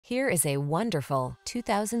Here is a wonderful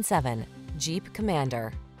 2007 Jeep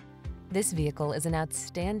Commander. This vehicle is an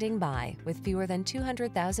outstanding buy with fewer than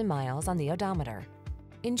 200,000 miles on the odometer.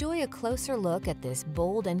 Enjoy a closer look at this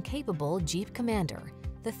bold and capable Jeep Commander,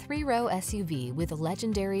 the three-row SUV with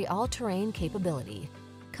legendary all-terrain capability.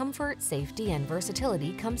 Comfort, safety, and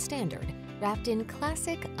versatility come standard, wrapped in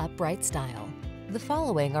classic upright style. The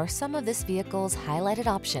following are some of this vehicle's highlighted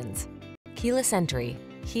options: keyless entry,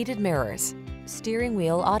 heated mirrors, steering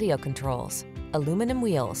wheel audio controls, aluminum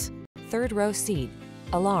wheels, third row seat,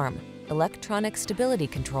 alarm, electronic stability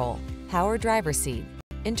control, power driver seat,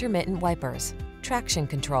 intermittent wipers, traction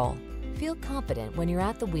control. Feel confident when you're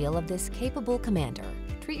at the wheel of this capable Commander.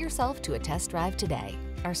 Treat yourself to a test drive today.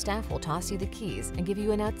 Our staff will toss you the keys and give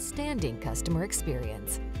you an outstanding customer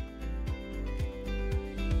experience.